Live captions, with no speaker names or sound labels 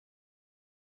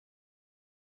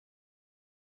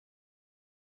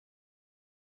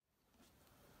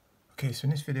Okay, so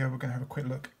in this video we're going to have a quick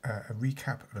look at a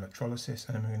recap of electrolysis,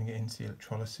 and then we're going to get into the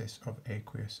electrolysis of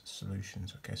aqueous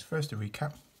solutions. Okay, so first a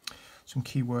recap, some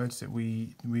key words that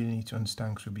we really need to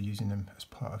understand because we'll be using them as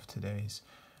part of today's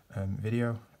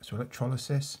video. So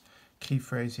electrolysis, key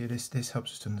phrase here, this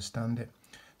helps us to understand it.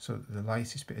 So the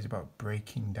lysis bit is about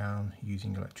breaking down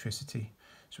using electricity.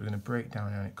 So we're going to break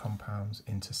down ionic compounds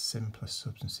into simpler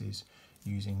substances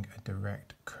using a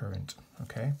direct current.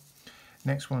 Okay.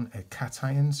 Next one are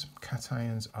cations.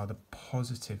 Cations are the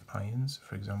positive ions.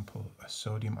 For example, a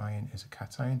sodium ion is a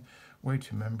cation. Way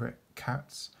to remember it,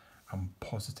 cats. I'm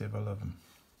positive, I love them.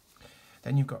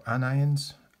 Then you've got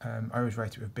anions. I always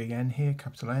write it with big N here,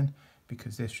 capital N,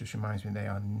 because this just reminds me they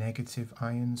are negative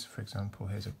ions. For example,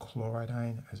 here's a chloride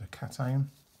ion as a cation.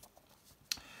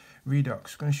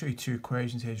 Redox, I'm going to show you two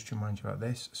equations here just to remind you about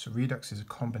this. So redox is a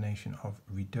combination of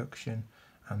reduction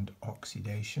and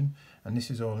oxidation, and this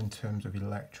is all in terms of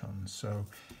electrons. So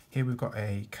here we've got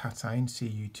a cation,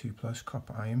 Cu2+,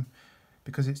 copper ion.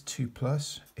 Because it's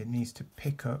 2+, it needs to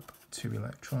pick up 2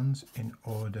 electrons in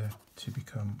order to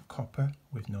become copper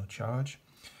with no charge.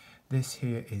 This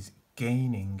here is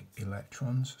gaining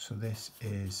electrons, so this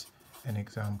is an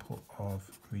example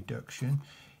of reduction.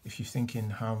 If you're thinking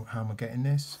how am I getting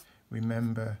this,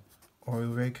 remember oil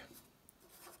rig.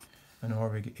 An oil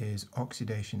rig is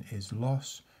oxidation is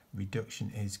loss,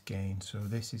 reduction is gain. So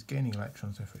this is gaining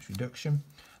electrons, therefore it's reduction.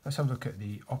 Let's have a look at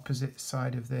the opposite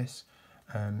side of this.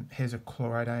 Here's a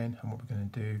chloride ion, and what we're going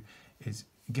to do is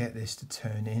get this to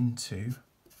turn into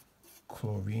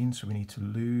chlorine. So we need to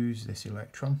lose this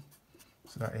electron.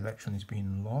 So that electron is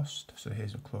being lost. So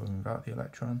here's a chlorine without the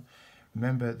electron.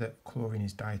 Remember that chlorine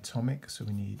is diatomic, so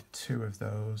we need 2 of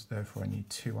those. Therefore I need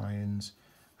 2 ions,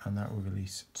 and that will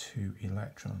release 2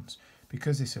 electrons.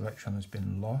 Because this electron has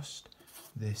been lost,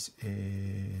 this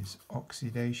is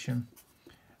oxidation,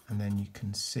 and then you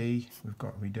can see we've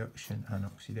got reduction and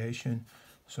oxidation,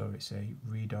 so it's a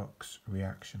redox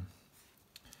reaction.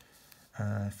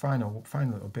 Final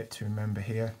little bit to remember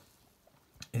here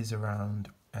is around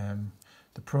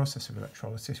the process of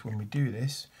electrolysis. When we do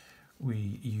this,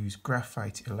 we use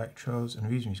graphite electrodes, and the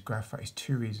reason we use graphite is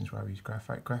 2 reasons why we use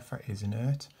graphite. Graphite is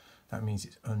inert. That means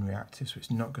it's unreactive, so it's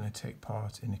not going to take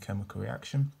part in the chemical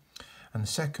reaction. And the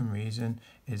second reason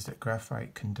is that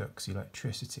graphite conducts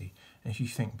electricity. And if you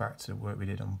think back to the work we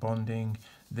did on bonding,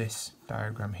 this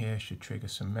diagram here should trigger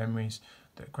some memories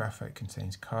that graphite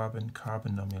contains carbon.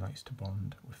 Carbon normally likes to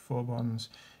bond with 4 bonds.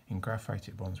 In graphite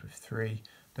it bonds with 3.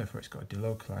 Therefore it's got a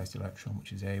delocalized electron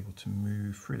which is able to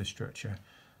move through the structure,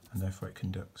 and therefore it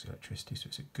conducts electricity. So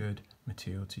it's a good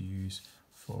material to use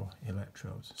for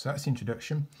electrodes. So that's the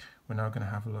introduction. We're now going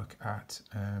to have a look at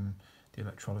the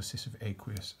electrolysis of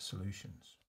aqueous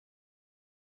solutions.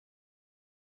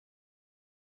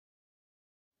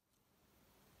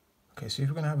 Okay, so if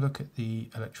we're going to have a look at the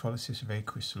electrolysis of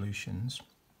aqueous solutions,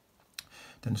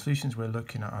 then the solutions we're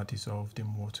looking at are dissolved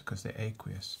in water because they're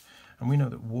aqueous. And we know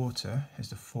that water has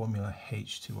the formula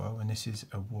H2O, and this is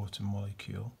a water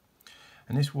molecule.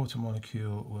 And this water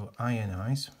molecule will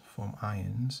ionize, form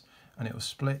ions, and it will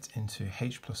split into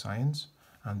H+ ions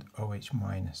and OH-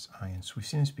 ions. So we've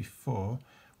seen this before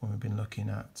when we've been looking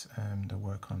at the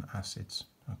work on acids.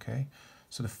 Okay,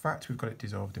 so the fact we've got it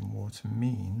dissolved in water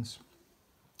means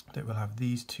that we'll have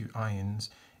these 2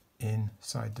 ions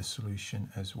inside the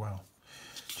solution as well.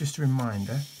 Just a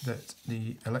reminder that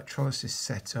the electrolysis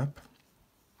setup,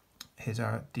 here's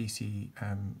our DC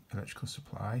electrical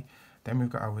supply. Then we've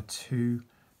got our 2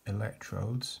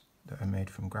 electrodes that are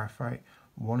made from graphite.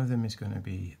 One of them is going to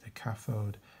be the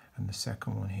cathode, and the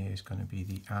second one here is going to be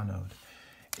the anode.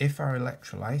 If our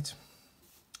electrolyte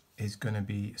is going to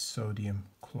be sodium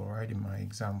chloride in my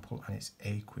example, and it's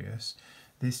aqueous,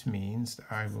 this means that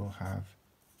I will have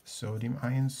sodium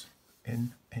ions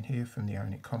in here from the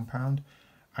ionic compound.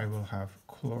 I will have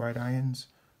chloride ions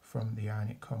from the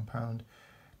ionic compound.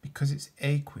 Because it's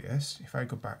aqueous, if I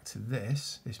go back to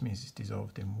this means it's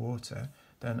dissolved in water,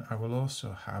 then I will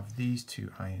also have these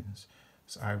 2 ions.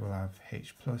 So I will have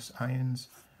H+ ions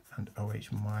and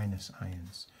OH-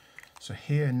 ions. So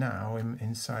here now,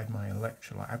 inside my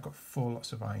electrolyte, I've got 4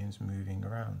 lots of ions moving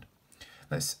around.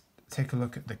 Let's take a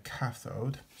look at the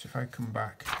cathode. So if I come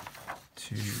back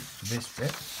to this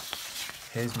bit,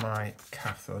 here's my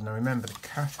cathode. Now remember, the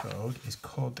cathode is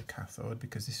called the cathode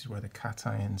because this is where the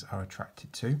cations are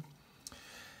attracted to.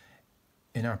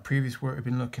 In our previous work we've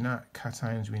been looking at,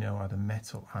 cations we know are the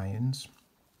metal ions.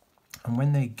 And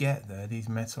when they get there, these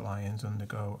metal ions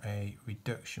undergo a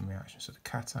reduction reaction. So the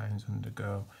cations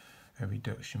undergo a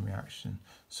reduction reaction.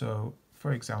 So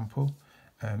for example,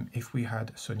 if we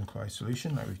had a sodium chloride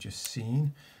solution like we've just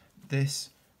seen, this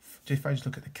if I just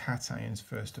look at the cations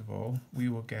first of all, we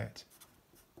will get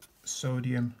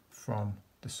sodium from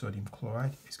the sodium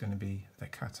chloride. It's going to be the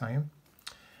cation.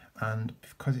 And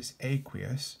because it's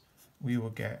aqueous, we will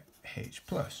get H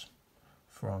plus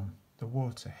from the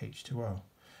water, H2O.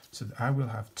 So I will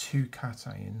have two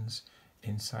cations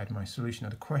inside my solution. Now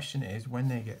the question is, when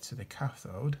they get to the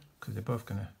cathode, because they're both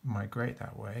going to migrate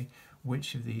that way,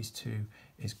 which of these two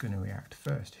is going to react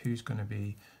first? Who's going to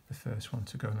be the first one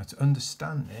to go? Now to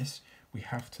understand this, we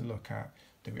have to look at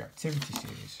the reactivity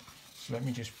series. So let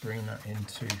me just bring that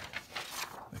into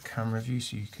the camera view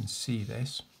so you can see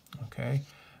this, okay?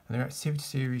 And the reactivity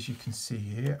series you can see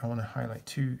here, I want to highlight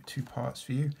two parts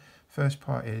for you. First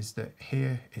part is that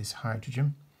here is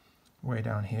hydrogen, way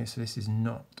down here, so this is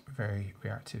not very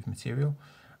reactive material.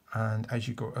 And as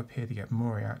you go up here, they get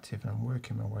more reactive, and I'm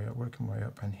working my way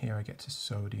up, and here I get to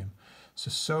sodium.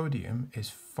 So sodium is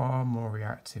far more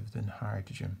reactive than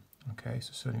hydrogen. Okay,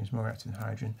 so sodium is more reactive than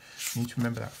hydrogen. You need to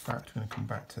remember that fact. We're going to come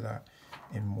back to that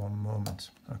in one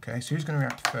moment. Okay, so who's going to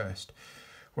react first?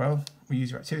 Well, we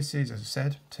use reactivity series, as I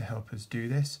said, to help us do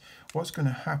this. What's going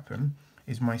to happen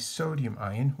is my sodium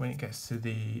ion, when it gets to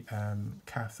the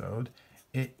cathode,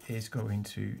 it is going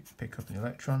to pick up an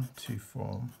electron to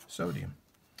form sodium.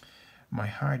 My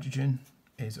hydrogen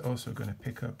is also going to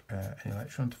pick up an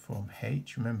electron to form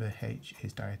H. Remember, H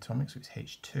is diatomic, so it's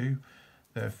H2.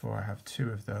 Therefore, I have two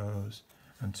of those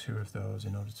and two of those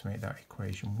in order to make that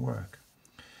equation work.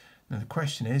 Now, the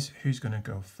question is, who's going to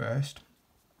go first?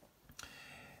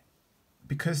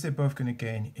 Because they're both going to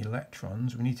gain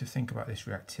electrons, we need to think about this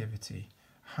reactivity.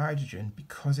 Hydrogen,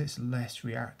 because it's less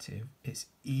reactive, it's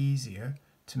easier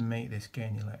to make this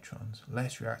gain electrons.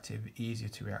 Less reactive, easier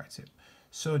to react it.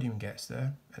 Sodium gets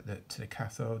there to the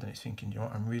cathode, and it's thinking, you know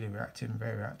what, I'm really reactive and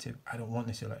very reactive. I don't want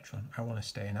this electron. I want to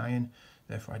stay an ion.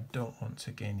 Therefore, I don't want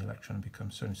to gain the electron and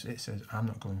become sodium. So it says, I'm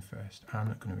not going first. I'm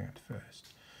not going to react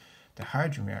first. The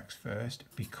hydrogen reacts first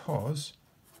because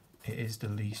it is the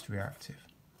least reactive.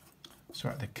 So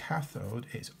at the cathode,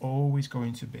 it's always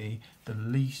going to be the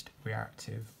least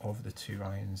reactive of the two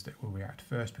ions that will react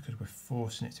first, because we're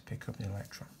forcing it to pick up an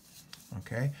electron.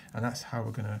 Okay, and that's how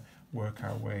we're going to work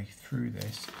our way through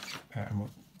this, and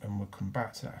we'll come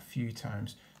back to that a few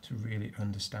times to really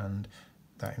understand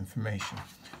that information.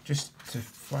 Just to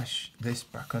flash this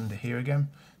back under here again,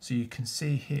 so you can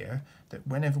see here that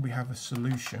whenever we have a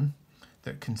solution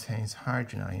that contains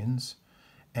hydrogen ions,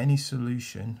 any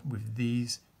solution with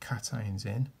these cations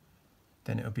in,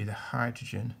 then it'll be the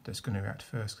hydrogen that's going to react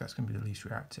first, because that's going to be the least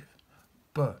reactive.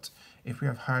 But if we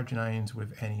have hydrogen ions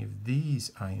with any of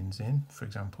these ions in, for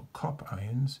example copper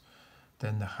ions,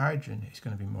 then the hydrogen is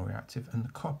going to be more reactive and the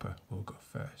copper will go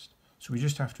first. So we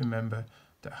just have to remember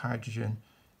that hydrogen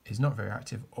is not very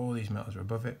active, all these metals are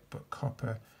above it, but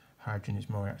hydrogen is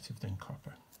more reactive than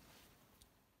copper.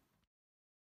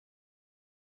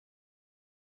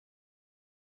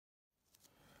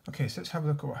 Okay, so let's have a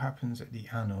look at what happens at the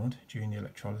anode during the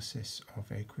electrolysis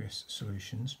of aqueous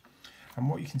solutions. And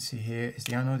what you can see here is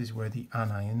the anode is where the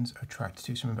anions are attracted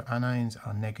to. So remember, anions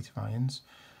are negative ions,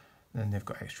 then they've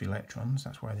got extra electrons,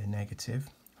 that's why they're negative.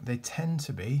 They tend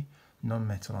to be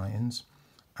non-metal ions,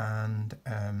 and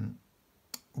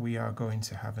we are going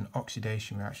to have an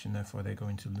oxidation reaction, therefore they're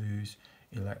going to lose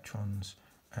electrons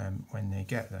when they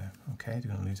get there. Okay,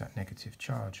 they're going to lose that negative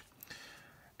charge.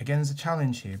 Again, there's a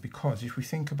challenge here, because if we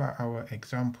think about our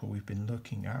example we've been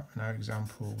looking at, and our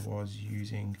example was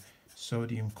using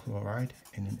sodium chloride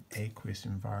in an aqueous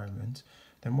environment,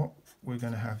 then what we're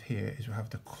going to have here is we'll have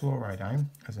the chloride ion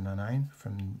as an anion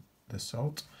from the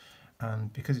salt,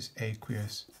 and because it's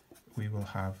aqueous, we will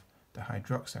have the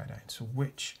hydroxide ion. So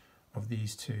which of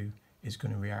these two is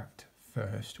going to react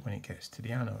first when it gets to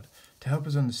the anode? To help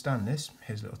us understand this,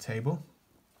 here's a little table,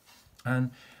 and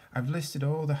I've listed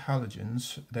all the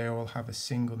halogens. They all have a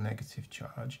single negative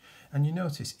charge, and you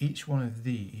notice each one of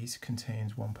these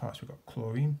contains one part. So we've got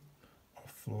chlorine or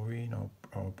fluorine or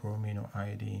bromine or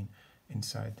iodine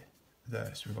inside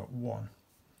there, so we've got one.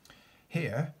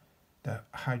 Here the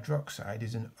hydroxide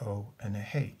is an O and a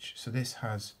H, so this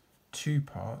has two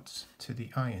parts to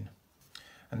the ion.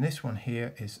 And this one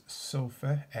here is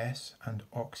sulfur, S, and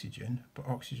oxygen, but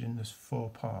oxygen there's 4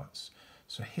 parts.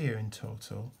 So here in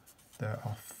total there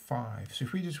are 5. So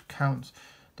if we just count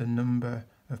the number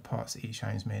of parts that each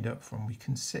ion is made up from, we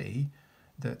can see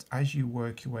that as you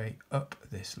work your way up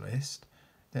this list,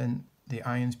 then the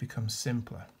ions become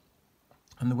simpler.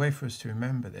 And the way for us to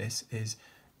remember this is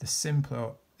the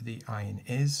simpler the ion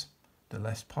is, the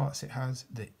less parts it has,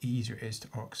 the easier it is to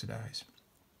oxidize.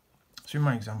 So in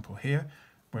my example here,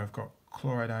 where I've got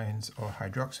chloride ions or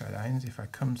hydroxide ions, if I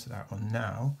come to that one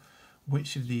now,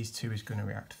 which of these two is going to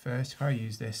react first. If I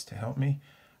use this to help me,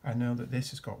 I know that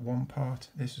this has got one part,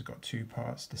 this has got two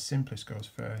parts. The simplest goes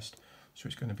first, so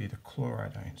it's going to be the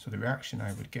chloride ion. So the reaction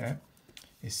I would get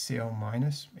is Cl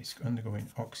minus. It's undergoing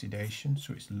oxidation,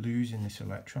 so it's losing this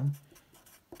electron.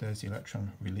 There's the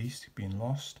electron released, being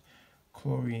lost.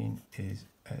 Chlorine is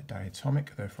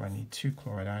diatomic, therefore I need two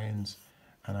chloride ions,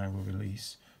 and I will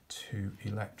release two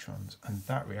electrons. And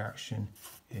that reaction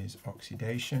is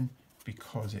oxidation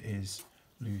because it is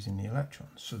losing the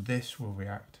electrons. So this will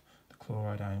react, the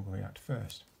chloride ion will react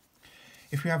first.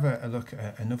 If we have a look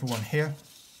at another one here,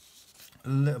 a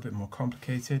little bit more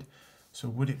complicated. So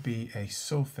would it be a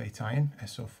sulfate ion,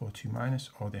 SO42 minus,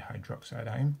 or the hydroxide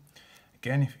ion?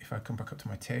 Again, if I come back up to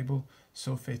my table,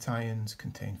 sulfate ions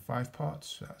contain 5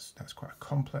 parts, so that's quite a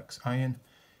complex ion.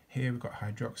 Here we've got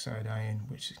hydroxide ion,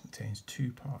 which contains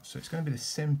 2 parts. So it's going to be the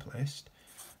simplest,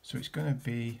 so it's going to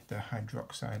be the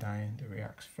hydroxide ion that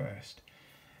reacts first.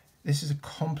 This is a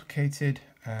complicated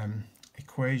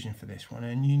equation for this one,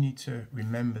 and you need to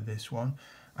remember this one.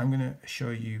 I'm going to show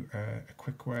you a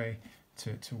quick way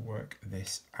to work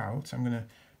this out. I'm going to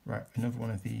write another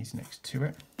one of these next to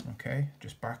it, okay,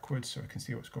 just backwards so I can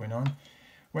see what's going on.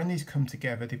 When these come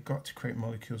together, they've got to create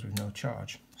molecules with no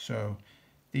charge. So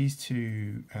these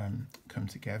two come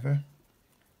together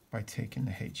by taking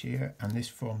the H here, and this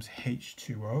forms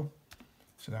H2O.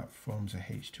 So that forms a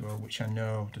H2O, which I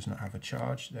know does not have a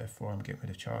charge, therefore I'm getting rid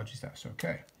of charges, that's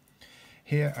okay.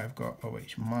 Here I've got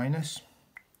OH minus,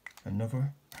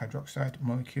 another hydroxide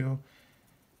molecule.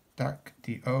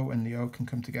 The O and the O can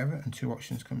come together, and two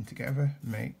oxygens coming together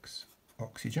makes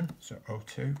oxygen. So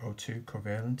O2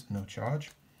 covalent, no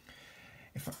charge.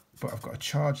 But I've got a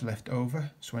charge left over,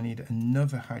 so I need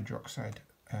another hydroxide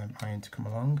ion to come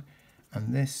along,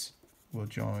 and this will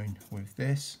join with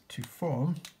this to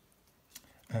form,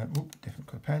 different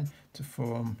colour pen, to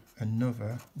form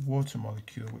another water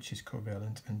molecule which is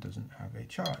covalent and doesn't have a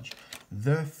charge.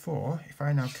 Therefore, if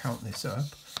I now count this up,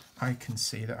 I can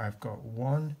see that I've got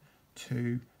 1,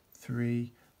 2,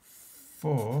 3,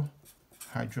 4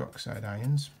 hydroxide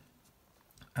ions,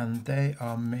 and they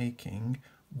are making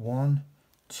 1,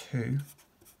 2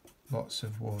 lots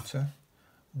of water,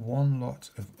 1 lot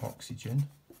of oxygen,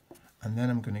 and then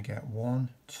I'm going to get 1,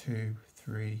 2,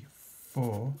 3,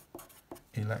 4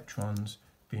 electrons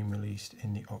being released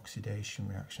in the oxidation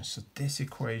reaction. So this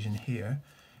equation here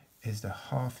is the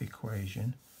half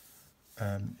equation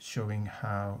showing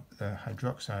how the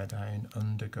hydroxide ion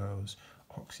undergoes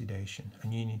oxidation,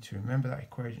 and you need to remember that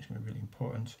equation. It's going to be really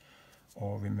important,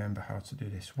 or remember how to do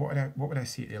this. What would I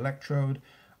see at the electrode?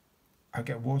 I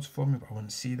get water forming, but I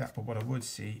wouldn't see that. But what I would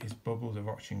see is bubbles of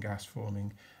oxygen gas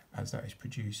forming as that is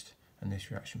produced, and this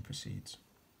reaction proceeds.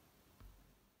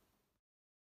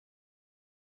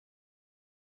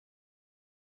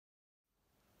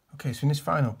 Okay, so in this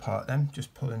final part then,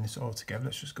 just pulling this all together,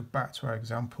 let's just go back to our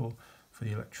example for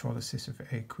the electrolysis of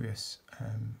aqueous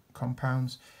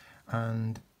compounds.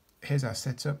 And here's our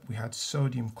setup. We had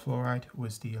sodium chloride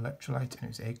was the electrolyte, and it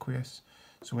was aqueous.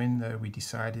 So in there we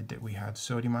decided that we had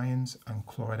sodium ions and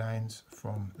chloride ions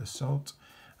from the salt,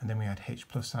 and then we had H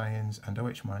plus ions and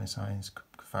OH minus ions.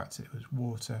 In fact, it was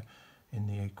water in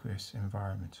the aqueous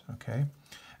environment. Okay,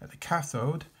 at the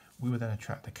cathode we will then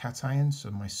attract the cations,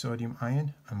 so my sodium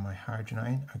ion and my hydrogen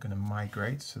ion are going to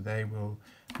migrate, so they will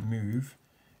move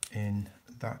in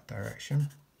that direction,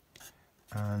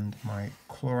 and my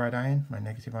chloride ion, my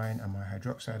negative ion, and my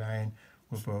hydroxide ion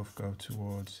will both go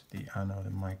towards the anode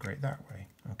and migrate that way.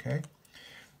 Okay,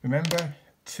 remember,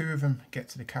 2 of them get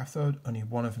to the cathode, only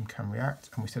 1 of them can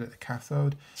react, and we said at the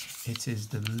cathode it is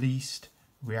the least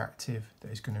reactive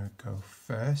that is going to go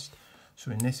first. So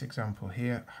in this example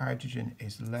here, hydrogen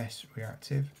is less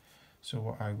reactive, so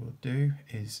what I will do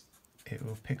is it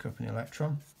will pick up an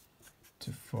electron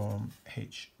to form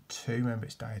H2. Remember,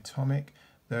 it's diatomic,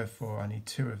 therefore I need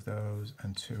 2 of those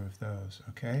and 2 of those.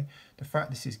 Okay, the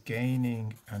fact this is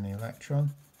gaining an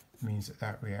electron means that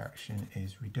that reaction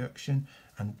is reduction.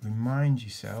 And remind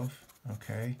yourself,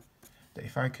 okay, that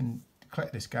if I can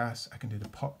collect this gas, I can do the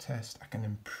pop test, I can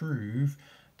improve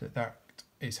that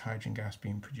is hydrogen gas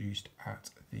being produced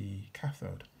at the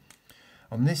cathode.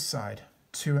 On this side,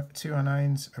 two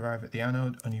anions arrive at the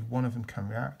anode, only 1 of them can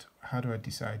react. How do I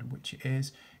decide which it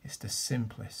is? It's the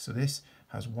simplest. So this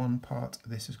has 1 part,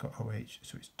 this has got OH,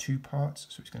 so it's 2 parts,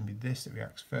 so it's going to be this that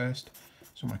reacts first.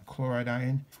 So my chloride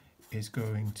ion is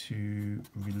going to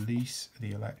release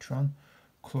the electron.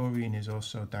 Chlorine is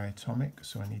also diatomic,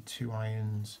 so I need 2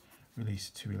 ions,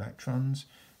 release 2 electrons.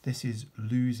 This is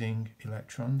losing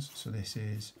electrons, so this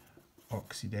is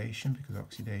oxidation, because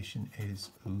oxidation is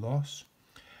loss.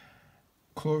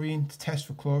 Chlorine, to test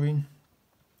for chlorine,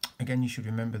 Again, you should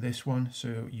remember this one.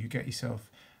 So you get yourself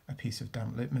a piece of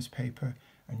damp litmus paper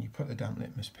and you put the damp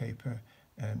litmus paper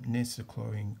near to the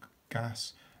chlorine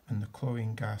gas, and the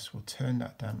chlorine gas will turn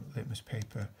that damp litmus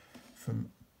paper from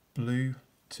blue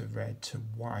to red to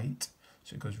white.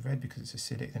 So it goes red because it's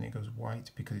acidic, then it goes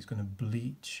white because it's going to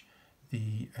bleach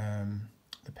the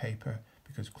paper,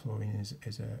 because chlorine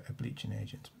is a bleaching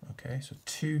agent. Okay, so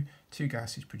two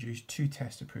gases produced, two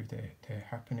tests to prove they're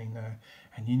happening there,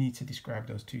 and you need to describe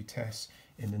those two tests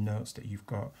in the notes that you've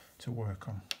got to work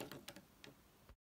on.